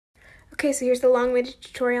Okay, so here's the long-winded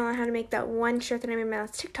tutorial on how to make that one shirt that I made my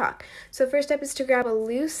last TikTok. So first step is to grab a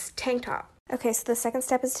loose tank top. Okay, so the second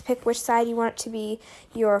step is to pick which side you want it to be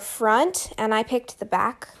your front, and I picked the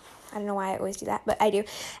back. I don't know why I always do that, but I do.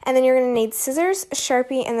 And then you're going to need scissors, a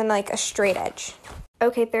Sharpie, and then like a straight edge.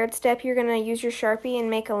 Okay, third step, you're going to use your Sharpie and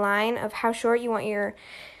make a line of how short you want your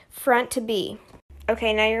front to be.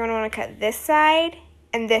 Okay, now you're going to want to cut this side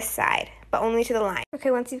and this side, but only to the line.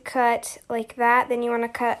 Okay, once you've cut like that, then you want to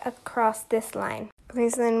cut across this line. Okay,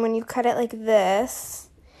 so then when you cut it like this,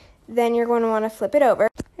 then you're going to want to flip it over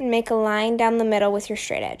and make a line down the middle with your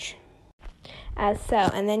straight edge, as so.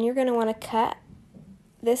 And then you're going to want to cut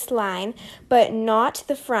this line, but not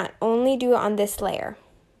the front, only do it on this layer,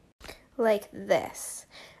 like this.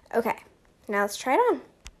 Okay, now let's try it on.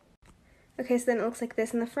 Okay, so then it looks like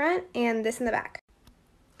this in the front and this in the back.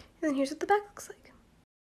 And then here's what the back looks like.